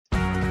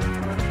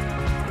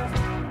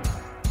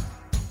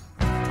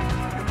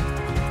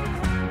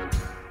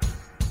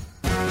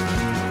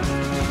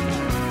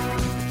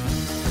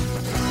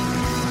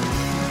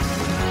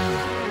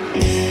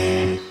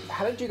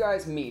did you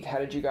guys meet? How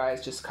did you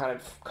guys just kind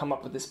of come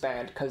up with this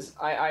band? Because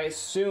I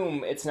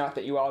assume it's not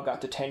that you all got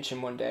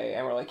detention one day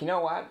and were like, you know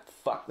what?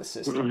 Fuck the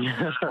system.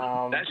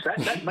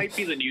 That might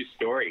be the new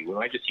story. We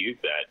might just use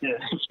that. Yeah.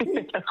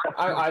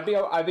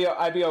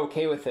 I'd be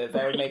okay with it.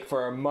 That would make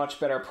for a much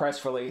better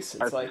press release.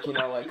 It's like, you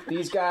know, like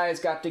these guys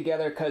got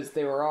together because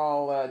they were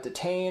all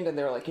detained, and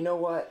they were like, you know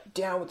what?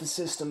 Down with the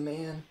system,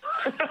 man.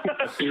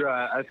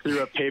 I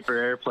threw a paper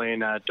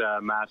airplane at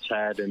Matt's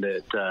head, and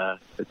it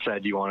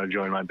said, "You want to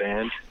join my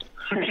band?"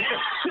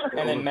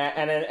 and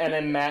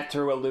then Matt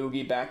threw a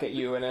loogie back at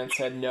you, and then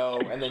said no,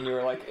 and then you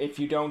were like, "If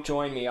you don't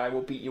join me, I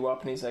will beat you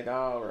up." And he's like, "Oh,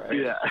 all right."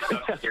 Yeah.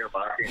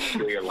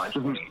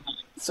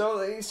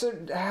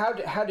 So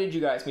how did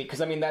you guys meet?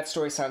 Because I mean, that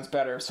story sounds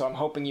better. So I'm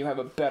hoping you have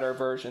a better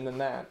version than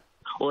that.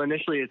 Well,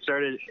 initially it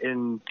started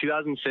in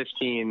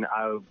 2015.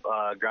 I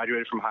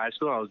graduated from high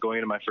school, and I was going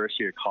into my first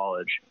year of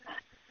college.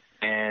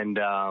 And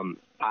I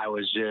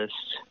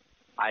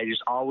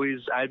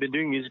had been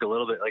doing music a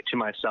little bit like to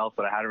myself,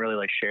 but I hadn't really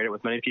like shared it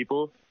with many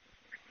people.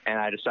 And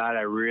I decided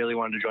I really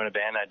wanted to join a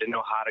band. I didn't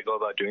know how to go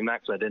about doing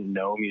that because I didn't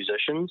know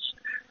musicians.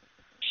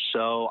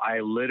 So I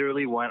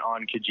literally went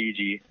on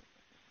Kijiji,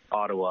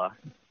 Ottawa,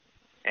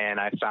 and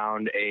I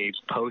found a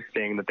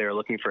posting that they were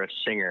looking for a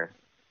singer.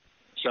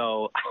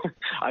 So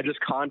I just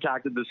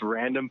contacted this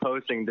random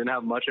posting, didn't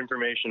have much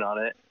information on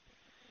it.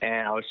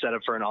 And I was set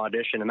up for an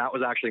audition, and that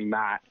was actually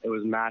Matt. It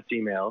was Matt's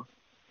email,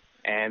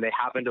 and they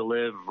happened to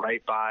live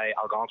right by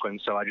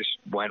Algonquin, so I just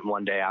went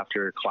one day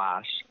after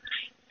class,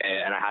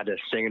 and I had to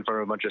sing in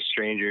front of a bunch of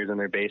strangers in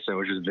their basement,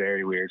 which was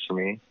very weird for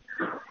me.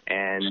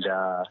 And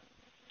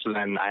so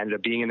then I ended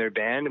up being in their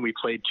band, and we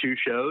played 2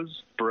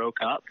 shows,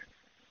 broke up.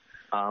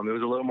 It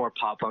was a little more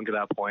pop-punk at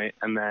that point,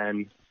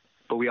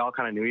 but we all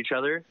kind of knew each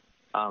other.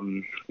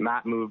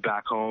 Matt moved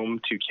back home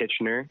to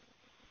Kitchener,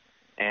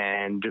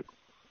 and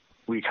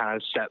we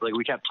kind of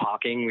we kept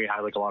talking. We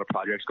had like a lot of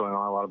projects going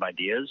on, a lot of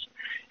ideas,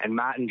 and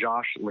Matt and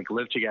Josh like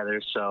lived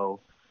together. So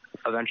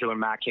eventually when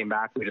Matt came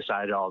back, we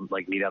decided to all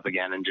like meet up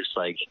again and just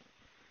like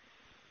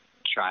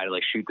try to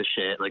like shoot the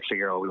shit, like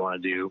figure out what we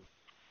want to do.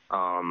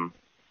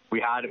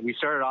 We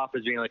started off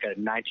as being like a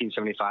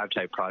 1975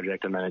 type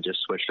project, and then it just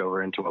switched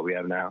over into what we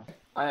have now.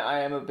 I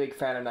am a big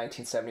fan of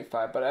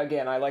 1975, but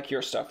again, I like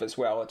your stuff as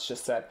well. It's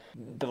just that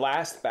the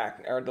last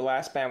band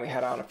we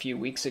had on a few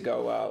weeks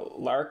ago,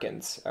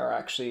 Larkins, are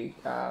actually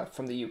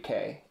from the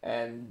UK,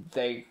 and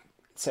they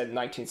said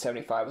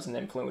 1975 was an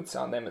influence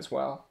on them as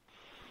well.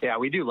 Yeah,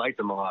 we do like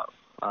them a lot,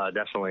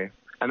 definitely.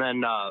 And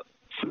then as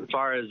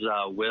far as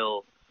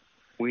Will,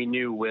 we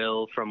knew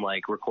Will from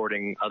like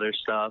recording other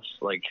stuff,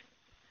 like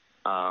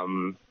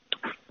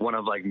one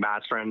of like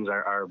Matt's friends,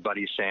 our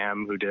buddy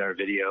Sam, who did our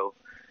video.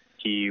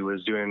 He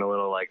was doing a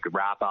little like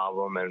rap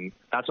album, and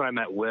that's when I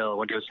met Will.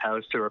 Went to his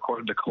house to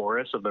record the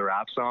chorus of the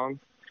rap song.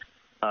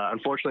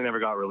 Unfortunately,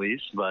 never got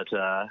released, but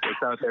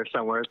it's out there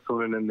somewhere,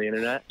 floating in the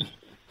internet.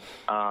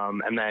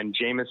 And then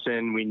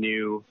Jameson, we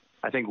knew.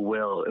 I think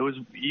Will. It was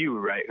you,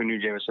 right? Who knew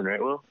Jameson,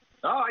 right, Will?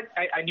 Oh,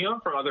 I knew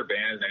him from other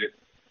bands.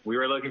 We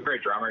were looking for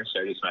a drummer, so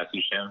I just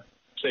messaged him.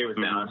 So he was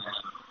down.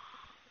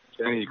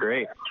 And he's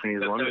great. And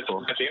he's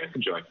wonderful.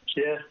 Jameson joined.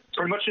 Yeah,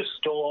 pretty much just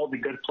stole all the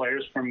good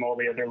players from all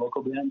the other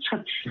local bands.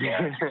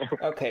 Yeah.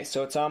 Okay,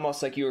 so it's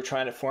almost like you were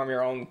trying to form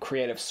your own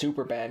creative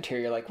super band here.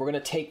 You're like, we're going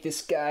to take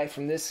this guy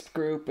from this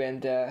group,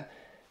 and we're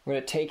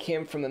going to take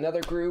him from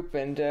another group,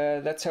 and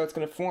that's how it's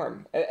going to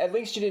form. At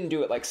least you didn't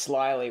do it like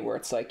slyly, where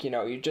it's like, you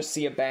know, you just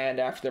see a band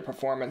after their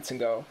performance and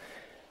go,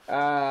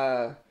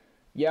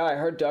 yeah, I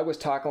heard Doug was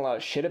talking a lot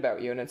of shit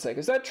about you, and it's like,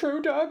 is that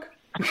true, Doug?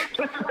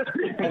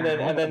 and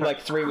then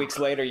like 3 weeks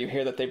later you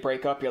hear that they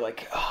break up. You're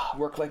like, oh,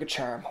 worked like a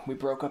charm. We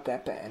broke up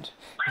that band.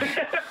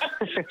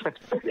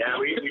 Yeah,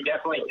 we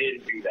definitely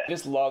did do that. I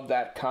just love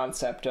that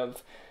concept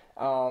of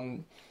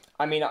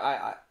I mean,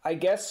 I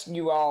guess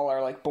you all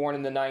are like born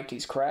in the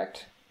 90s,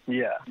 correct?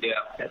 Yeah.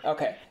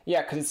 Okay,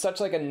 yeah, because it's such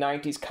like a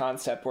 90s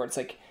concept where it's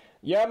like,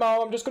 yeah,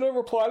 Mom, I'm just going to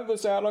reply to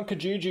this ad on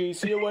Kijiji.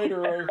 See you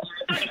later.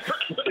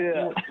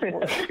 Yeah,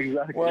 exactly.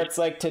 Where it's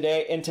like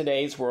in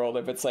today's world,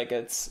 if it's like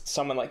it's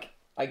someone like,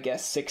 I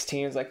guess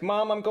 16 is like,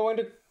 Mom, I'm going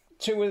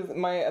to with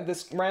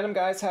this random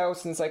guy's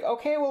house, and it's like,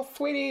 okay, well,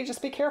 sweetie,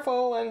 just be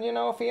careful, and you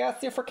know, if he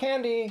asks you for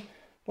candy,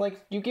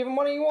 like, you give him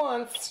what he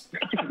wants.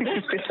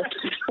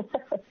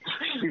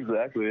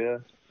 Exactly, yeah.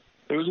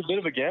 It was a bit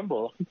of a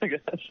gamble, I guess.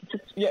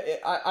 Yeah,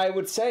 I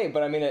would say,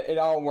 but I mean, it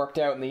all worked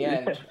out in the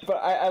end. Yeah. But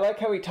I like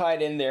how he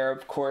tied in there,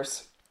 of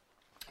course,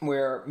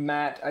 where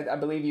Matt, I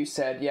believe you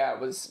said, yeah, it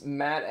was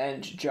Matt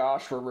and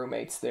Josh were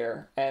roommates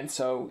there. And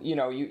so, you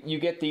know, you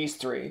get these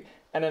three.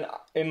 And then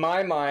in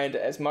my mind,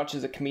 as much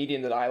as a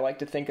comedian that I like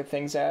to think of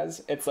things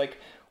as, it's like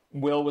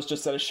Will was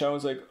just at a show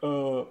and was like,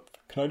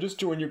 can I just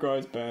join your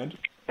guys' band?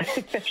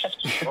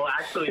 Well,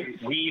 actually,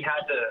 we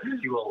had to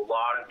do a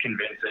lot of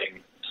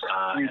convincing.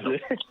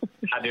 And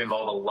had to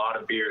involve a lot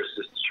of beers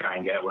just to try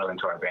and get Will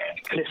into our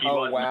band.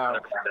 Oh, wow.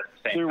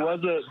 There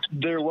was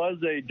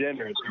a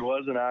dinner. There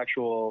was an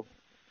actual.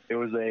 It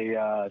was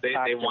a. They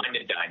wine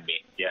and dined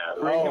me. Yeah.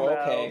 Oh,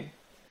 okay.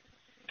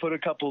 Put a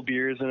couple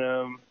beers in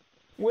them.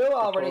 Will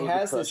already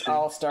has this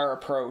all-star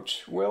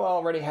approach. Will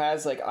already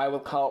has, like, I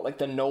would call it, like,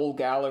 the Noel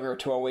Gallagher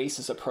to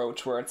Oasis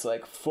approach, where it's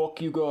like,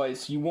 fuck you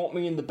guys, you want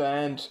me in the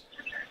band.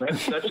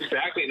 That's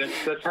exactly,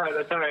 that's how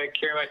I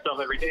carry myself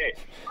every day.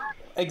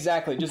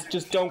 Exactly,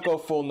 just don't go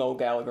full Noel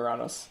Gallagher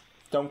on us.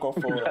 Don't go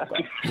full Noel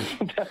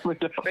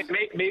Gallagher.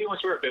 Maybe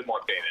once we're a bit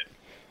more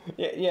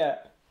famous. Yeah.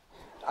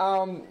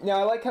 Now,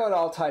 I like how it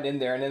all tied in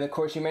there, and then, of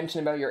course, you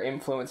mentioned about your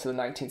influence of the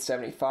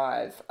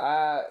 1975.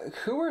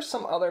 Who are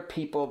some other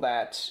people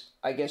that,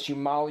 I guess, you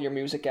model your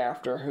music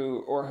after,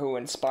 who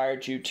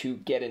inspired you to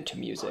get into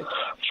music?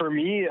 For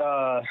me,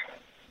 to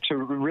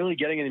really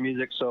getting into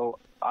music, so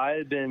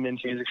I've been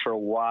into music for a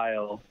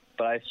while,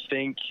 but I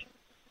think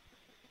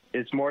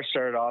it's more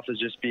started off as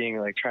just being,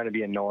 like, trying to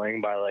be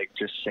annoying by, like,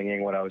 just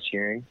singing what I was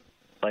hearing,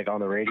 like, on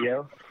the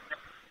radio.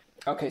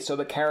 Okay, so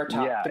the Carrot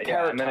Top.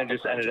 Yeah, and then I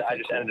just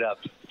ended up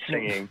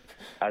singing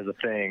as a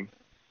thing,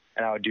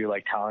 and I would do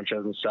like talent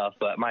shows and stuff.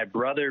 But my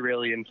brother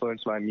really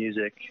influenced my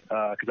music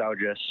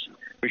because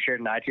we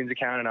shared an iTunes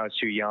account, and I was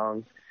too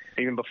young.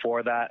 Even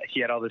before that, he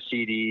had all the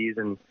CDs,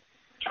 and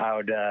I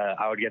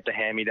would get the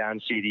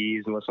hand-me-down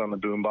CDs and listen on the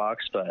boombox.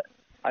 But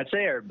I'd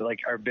say our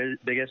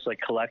biggest like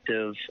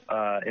collective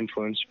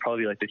influence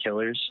probably like the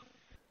Killers.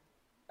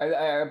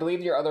 I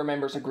believe your other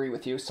members agree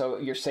with you, so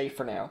you're safe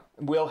for now.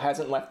 Will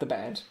hasn't left the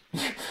band.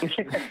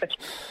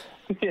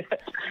 Yeah.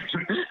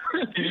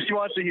 He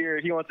wants to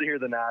hear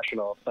the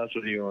National. That's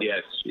what he wants.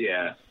 Yes,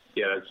 yeah.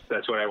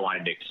 That's what I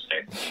wanted Nick to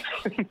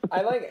say.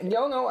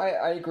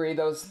 I agree.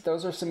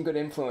 Those are some good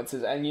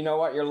influences, and you know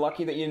what? You're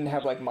lucky that you didn't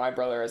have like my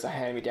brother as a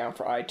hand-me-down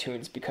for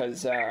iTunes,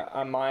 because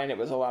on mine it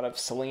was a lot of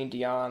Celine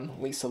Dion,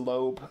 Lisa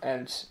Loeb,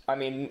 and I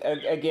mean,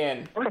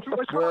 again, what's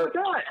wrong with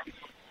that?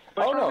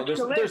 Oh no,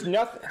 there's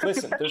nothing.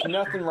 Listen, there's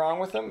nothing wrong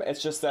with them.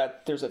 It's just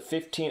that there's a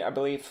 15, I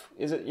believe,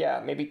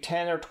 maybe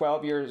 10 or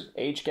 12 years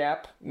age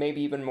gap, maybe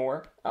even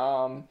more.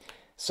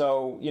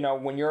 So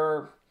when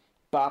you're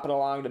bopping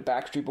along to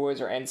Backstreet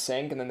Boys or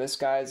NSYNC, and then this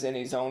guy's in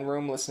his own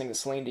room listening to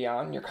Celine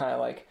Dion, you're kind of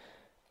like,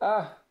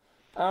 I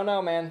don't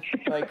know, man.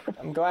 Like,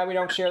 I'm glad we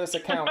don't share this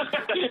account.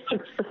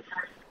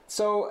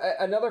 So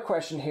another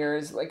question here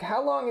is, like,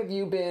 how long have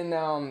you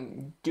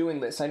been doing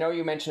this? I know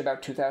you mentioned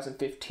about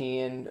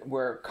 2015,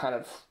 where kind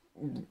of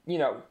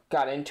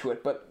got into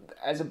it, but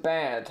as a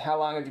band, how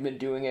long have you been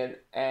doing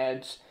it?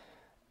 And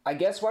I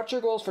guess what's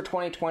your goals for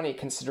 2020,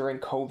 considering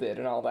COVID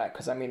and all that?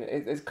 Because I mean,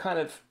 it's kind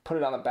of put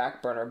it on the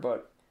back burner,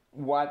 but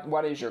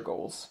what is your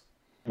goals?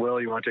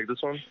 Will, you want to take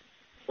this one?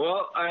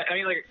 Well, I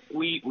mean, like,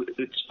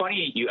 it's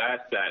funny you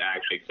asked that,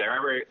 actually, because I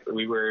remember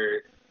we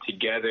were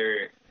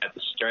together at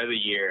the start of the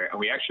year, and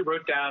we actually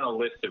wrote down a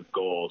list of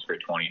goals for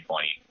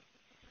 2020.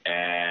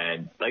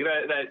 And like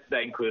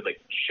that included like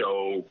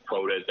show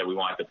quotas that we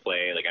wanted to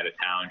play, like out of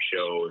town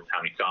shows,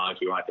 how many songs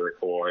we wanted to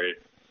record,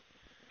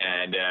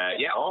 and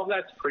all of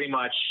that's pretty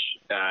much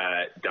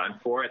done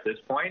for at this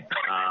point.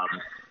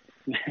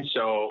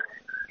 So,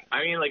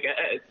 I mean, like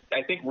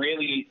I think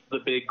really the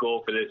big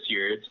goal for this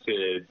year is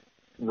to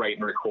write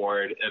and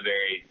record a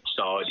very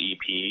solid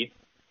EP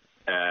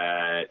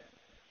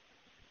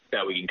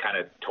that we can kind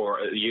of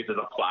use as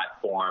a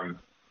platform,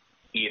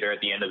 either at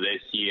the end of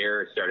this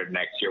year or start of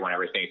next year,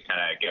 whenever things kind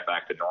of get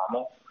back to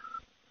normal.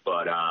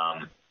 But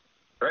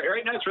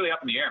right now it's really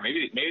up in the air.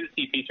 Maybe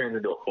the EP turns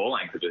into a full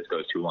length if this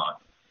goes too long.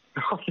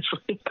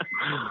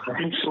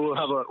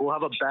 We'll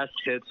have a best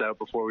hits out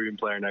before we even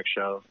play our next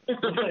show.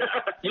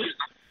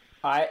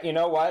 You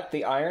know what?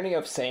 The irony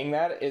of saying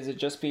that is it'd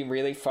just be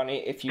really funny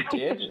if you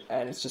did,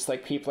 and it's just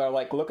like people are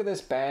like, look at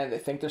this band, they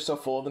think they're so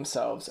full of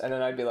themselves, and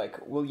then I'd be like,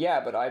 well, yeah,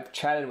 but I've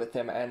chatted with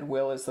him, and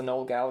Will is the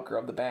Noel Gallagher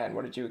of the band.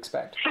 What did you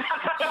expect?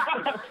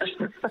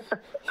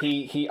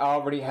 He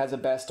already has a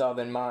best of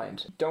in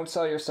mind. Don't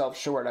sell yourself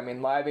short. I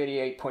mean, Live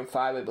 88.5,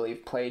 I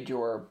believe, played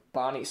your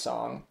Bonnie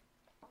song.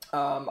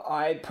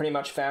 I pretty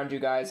much found you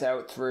guys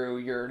out through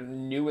your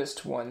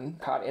newest one,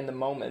 Caught in the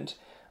Moment.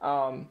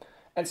 And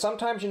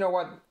sometimes, you know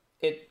what?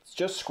 It's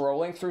just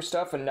scrolling through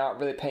stuff and not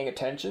really paying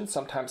attention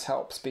sometimes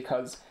helps,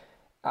 because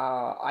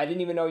I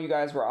didn't even know you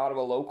guys were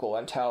Ottawa local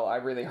until I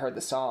really heard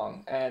the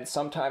song. And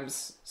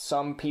sometimes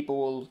some people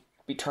will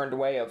be turned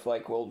away of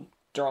like, well,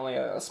 they're only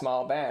a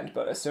small band.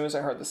 But as soon as I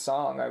heard the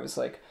song, I was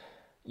like,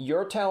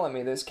 you're telling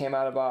me this came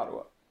out of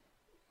Ottawa.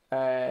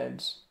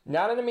 And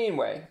not in a mean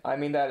way. I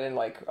mean that in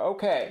like,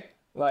 okay,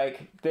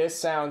 like this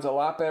sounds a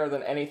lot better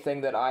than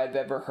anything that I've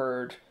ever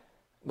heard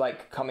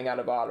like coming out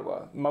of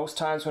Ottawa. Most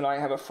times when I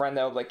have a friend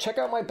that will like, check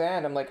out my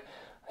band, I'm like,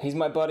 he's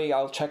my buddy,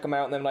 I'll check him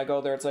out, and then when I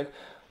go there it's like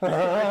and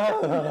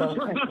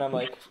I'm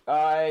like,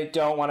 I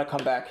don't want to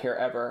come back here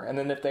ever. And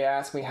then if they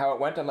ask me how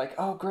it went, I'm like,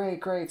 oh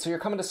great, so you're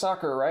coming to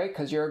soccer, right?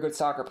 Because you're a good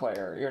soccer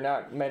player, you're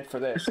not meant for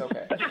this.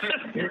 Okay.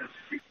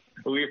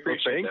 We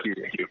appreciate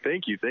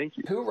Thank you.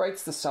 Who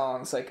writes the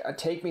songs? Like,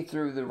 take me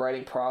through the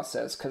writing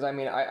process, because I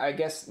mean, I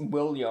guess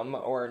William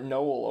or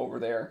Noel over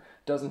there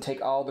doesn't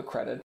take all the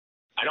credit.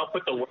 I don't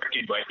put the work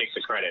in, but I take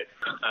the credit.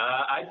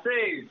 I'd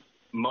say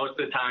most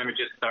of the time it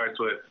just starts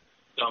with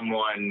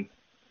someone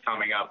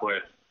coming up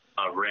with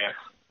a riff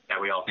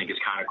that we all think is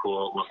kind of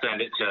cool. We'll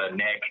send it to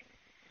Nick,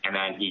 and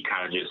then he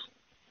kind of just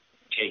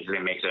takes it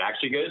and makes it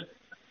actually good.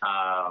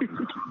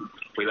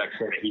 We like to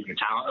say that he's the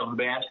talent of the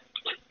band.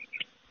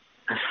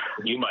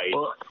 You might.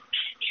 Well,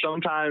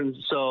 sometimes,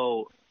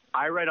 so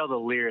I write all the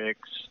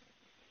lyrics,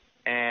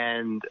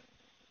 and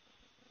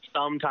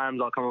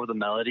sometimes I'll come up with a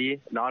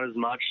melody. Not as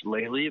much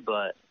lately,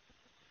 but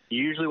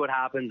usually what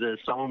happens is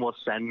someone will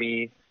send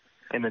me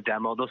in the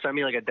demo. They'll send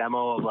me like a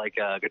demo of like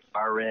a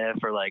guitar riff,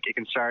 or like it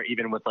can start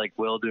even with like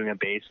Will doing a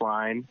bass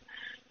line,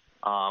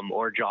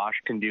 or Josh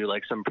can do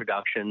like some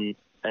production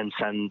and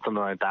send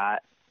something like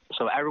that.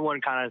 So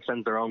everyone kind of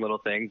sends their own little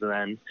things, and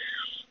then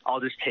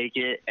I'll just take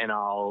it and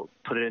I'll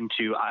put it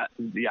into,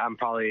 I'm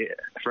probably,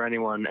 for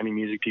anyone, any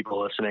music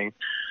people listening,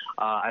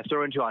 I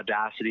throw it into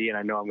Audacity, and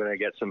I know I'm going to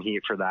get some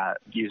heat for that,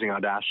 using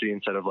Audacity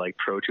instead of like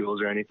Pro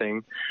Tools or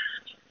anything.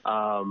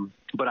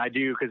 But I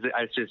do, because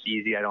it's just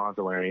easy. I don't have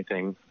to learn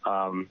anything.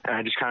 And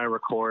I just kind of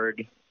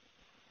record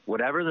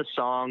whatever the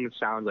song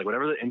sounds like,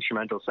 whatever the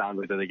instrumental sounds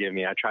like that they give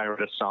me. I try to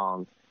write a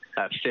song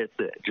that fits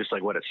it, just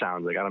like what it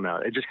sounds like. I don't know.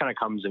 It just kind of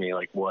comes to me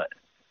like what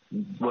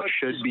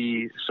should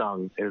be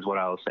sung is what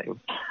I was saying.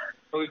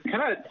 Well,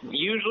 kind of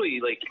usually,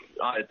 like,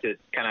 to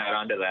kind of add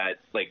on to that,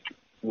 like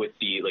with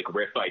the like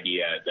riff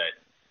idea that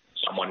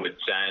someone would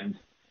send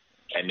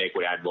and Nick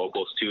would add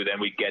vocals to, then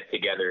we'd get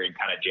together and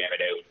kind of jam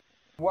it out.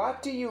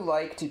 What do you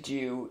like to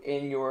do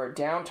in your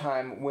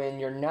downtime when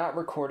you're not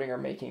recording or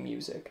making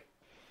music?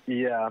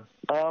 Yeah.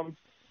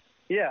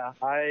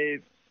 I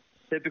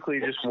typically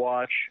just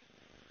watch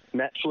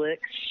Netflix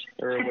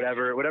or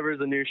whatever is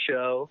the new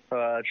show.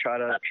 Try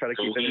to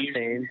keep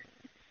entertained.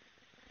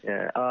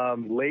 Yeah.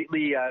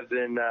 Lately I've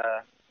been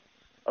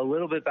a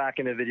little bit back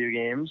into video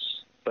games,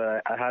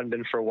 but I hadn't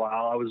been for a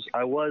while.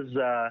 I was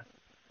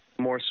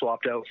more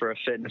swapped out for a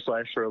fitness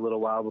life for a little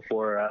while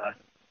before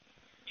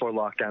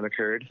lockdown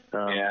occurred.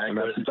 And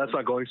that's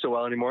not going so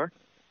well anymore.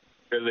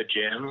 Go to the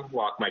gym,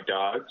 walk my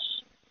dogs.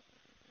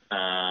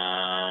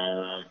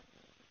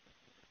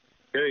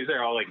 These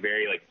are all like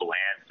very like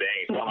bland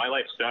things. Well, my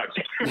life sucks.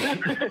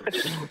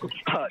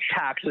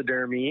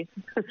 Taxidermy.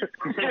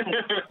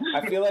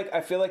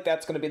 I feel like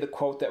that's going to be the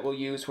quote that we'll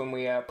use when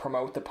we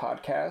promote the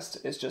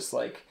podcast. It's just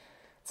like,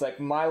 it's like,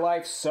 my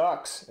life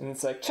sucks, and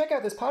it's like, check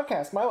out this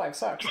podcast. My life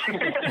sucks.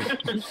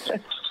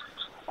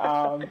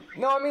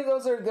 No, I mean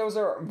those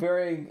are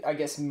very, I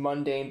guess,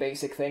 mundane,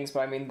 basic things,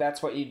 but I mean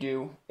that's what you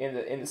do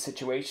in the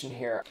situation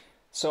here.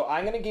 So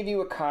I'm going to give you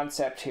a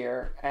concept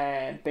here,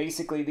 and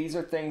basically these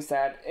are things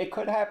that it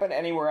could happen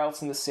anywhere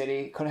else in the city,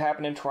 it could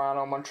happen in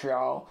Toronto,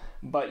 Montreal,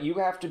 but you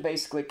have to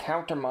basically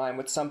counter mine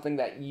with something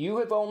that you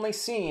have only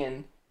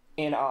seen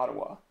in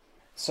Ottawa.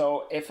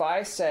 So if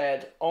I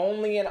said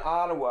only in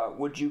Ottawa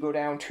would you go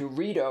down to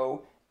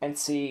Rideau and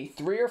see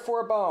 3 or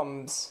 4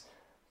 bums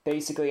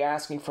basically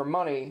asking for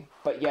money,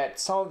 but yet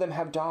some of them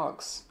have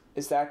dogs,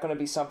 is that going to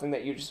be something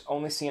that you just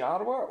only see in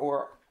Ottawa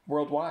or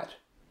worldwide?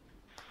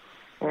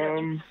 Yeah.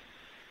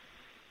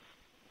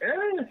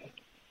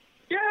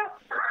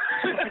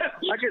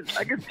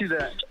 I could see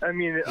that. I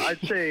mean,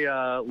 I'd say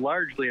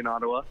largely in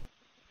Ottawa.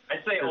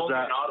 I'd say only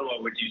in Ottawa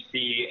would you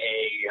see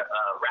a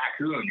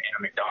raccoon in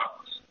a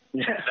McDonald's.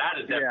 Yeah. That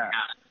is definitely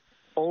happening.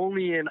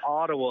 Only in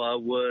Ottawa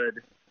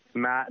would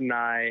Matt and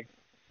I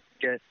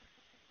get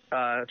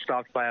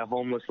stopped by a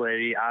homeless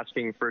lady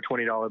asking for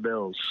 $20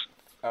 bills.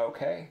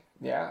 Okay.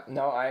 Yeah.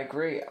 No, I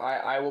agree.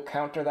 I will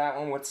counter that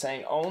one with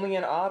saying only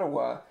in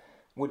Ottawa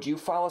would you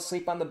fall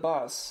asleep on the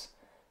bus,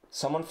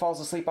 someone falls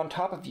asleep on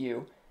top of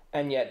you,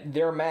 and yet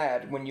they're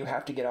mad when you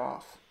have to get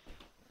off.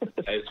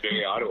 That is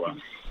very Ottawa.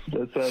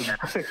 That sounds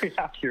very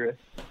accurate.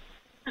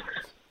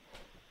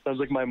 Sounds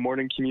like my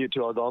morning commute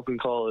to Algonquin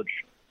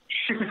College.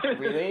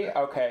 Really?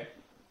 Okay.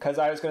 Because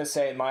I was going to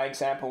say, my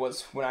example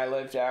was when I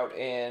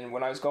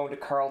was going to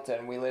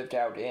Carleton, we lived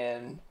out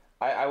in,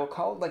 I will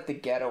call it like the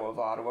ghetto of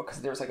Ottawa,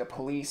 because there's like the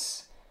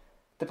police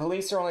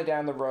are only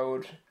down the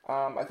road.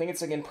 I think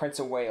it's like in Prince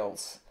of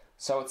Wales.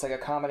 So it's like a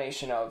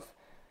combination of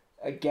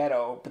a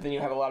ghetto, but then you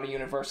have a lot of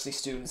university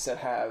students that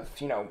have,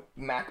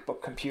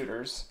 MacBook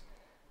computers.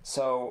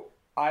 So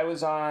I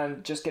was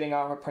just getting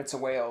off of Prince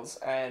of Wales,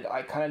 and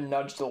I kind of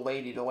nudged the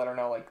lady to let her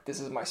know, like, this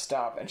is my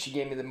stop, and she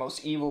gave me the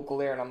most evil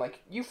glare, and I'm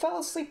like, you fell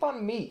asleep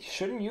on me.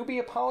 Shouldn't you be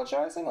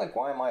apologizing? Like,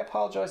 why am I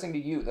apologizing to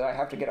you that I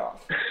have to get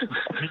off?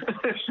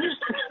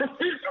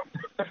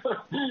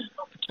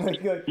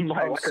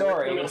 I'm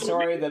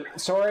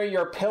sorry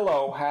your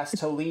pillow has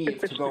to leave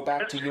to go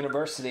back to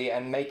university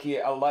and make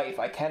it a life.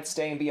 I can't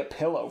stay and be a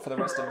pillow for the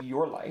rest of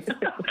your life. I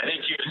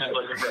think she was just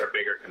looking for a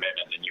bigger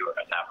commitment than you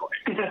at that point.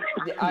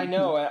 I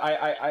know.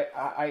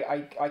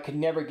 I could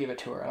never give it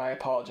to her, and I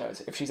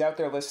apologize. If she's out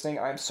there listening,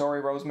 I'm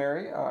sorry,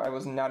 Rosemary. I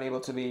was not able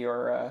to be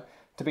your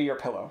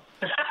pillow.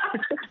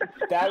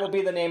 That will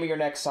be the name of your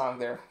next song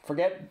there.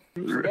 Forget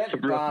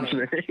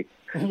Bonnie.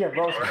 Yeah, Rosemary.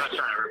 We're not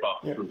trying to rip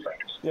off Foo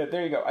Fighters. Yeah,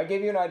 there you go. I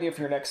gave you an idea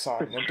for your next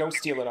song. Don't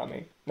steal it on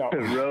me. No.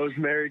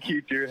 Rosemary,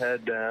 keep your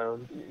head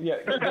down. Yeah,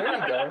 there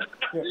you go.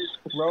 Yeah.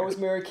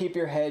 Rosemary, keep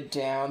your head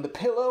down. The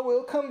pillow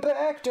will come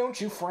back. Don't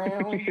you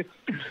frown.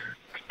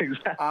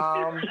 Exactly.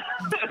 I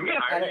mean,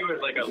 hire you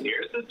as like a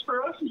lyricist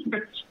for us?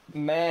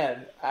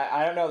 Man,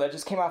 I don't know. That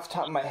just came off the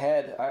top of my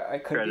head. I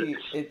could be.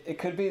 It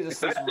could be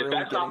just this room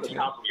that's getting off the to me.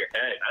 top of your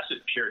head. That's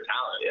just pure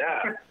talent.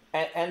 Yeah.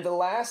 And the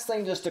last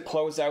thing, just to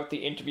close out the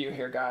interview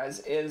here,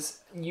 guys, is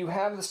you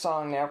have the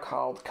song now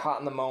called "Caught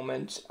in the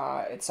Moment."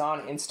 It's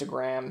on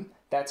Instagram.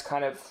 That's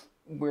kind of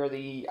where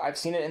I've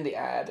seen it in the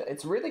ad.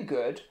 It's really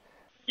good.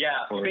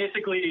 Yeah,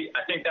 basically,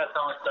 I think that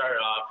song started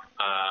off.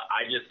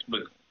 I just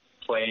was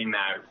playing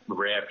that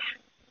riff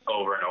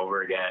over and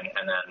over again,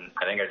 and then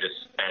I think I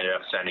just ended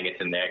up sending it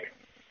to Nick.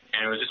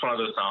 And it was just one of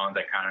those songs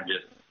that kind of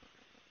just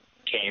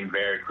came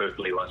very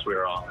quickly once we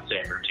were all in the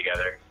same room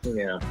together.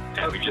 Yeah.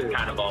 And we just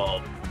kind of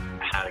all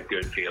had a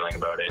good feeling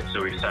about it.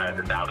 So we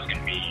decided that was going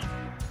to be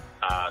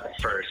the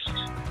first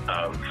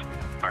of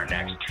our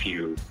next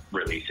few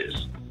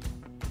releases.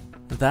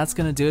 That's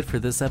going to do it for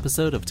this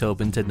episode of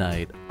Tobin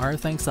Tonight. Our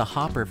thanks to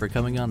Hopper for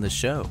coming on the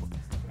show.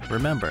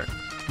 Remember,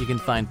 you can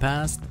find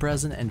past,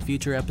 present, and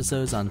future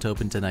episodes on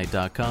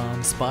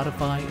TobinTonight.com,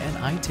 Spotify,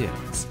 and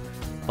iTunes.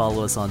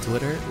 Follow us on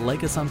Twitter,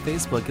 like us on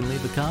Facebook, and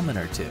leave a comment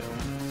or two.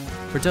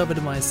 For Tobin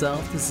and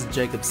myself, this is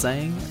Jacob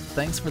saying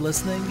thanks for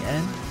listening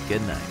and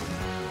good night.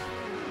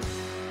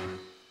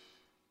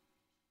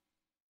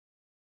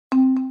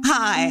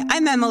 Hi,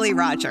 I'm Emily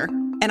Roger,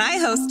 and I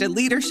host a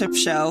leadership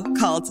show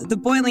called The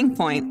Boiling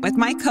Point with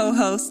my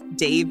co-host,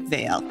 Dave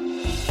Vale.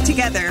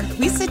 Together,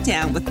 we sit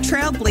down with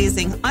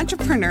trailblazing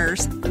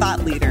entrepreneurs,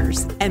 thought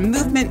leaders, and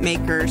movement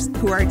makers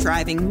who are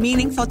driving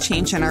meaningful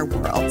change in our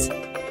world.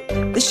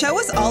 The show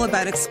is all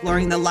about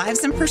exploring the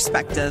lives and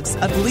perspectives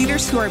of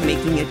leaders who are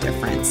making a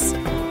difference.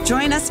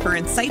 Join us for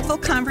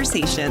insightful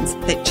conversations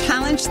that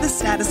challenge the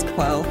status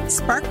quo,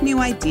 spark new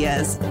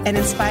ideas, and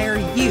inspire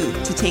you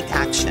to take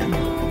action.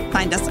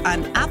 Find us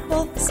on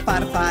Apple,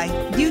 Spotify,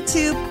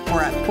 YouTube,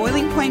 or at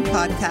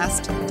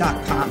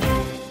boilingpointpodcast.com.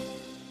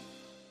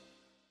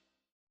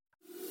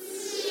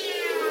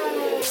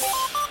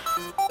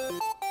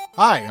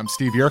 Hi, I'm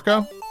Steve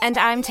Yerko. And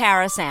I'm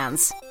Tara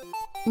Sands.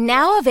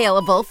 Now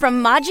available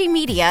from Maji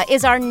Media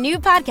is our new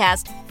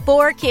podcast,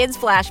 4Kids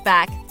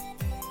Flashback.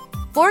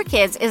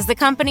 4Kids is the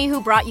company who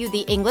brought you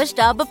the English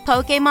dub of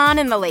Pokemon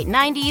in the late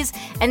 90s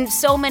and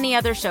so many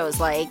other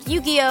shows like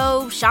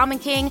Yu-Gi-Oh!, Shaman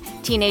King,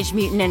 Teenage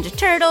Mutant Ninja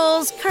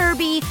Turtles,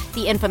 Kirby,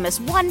 the infamous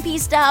One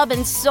Piece dub,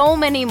 and so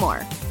many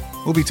more.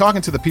 We'll be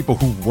talking to the people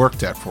who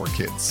worked at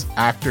 4Kids.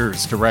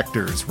 Actors,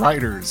 directors,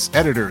 writers,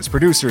 editors,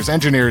 producers,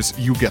 engineers,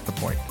 you get the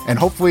point. And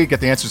hopefully get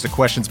the answers to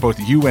questions both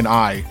you and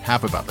I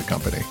have about the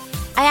company.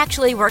 I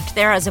actually worked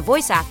there as a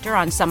voice actor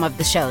on some of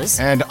the shows.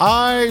 And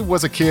I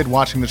was a kid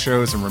watching the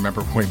shows and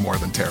remember way more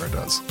than Tara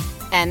does.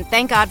 And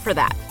thank God for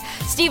that.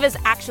 Steve is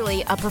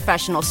actually a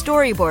professional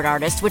storyboard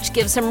artist, which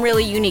gives some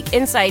really unique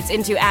insights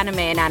into anime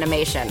and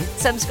animation.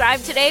 Subscribe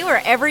today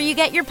wherever you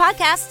get your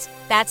podcasts.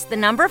 That's the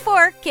number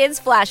 4 Kids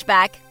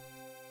Flashback.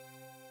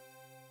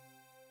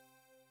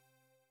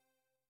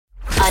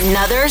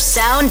 Another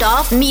Sound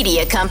Off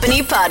Media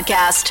Company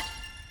podcast.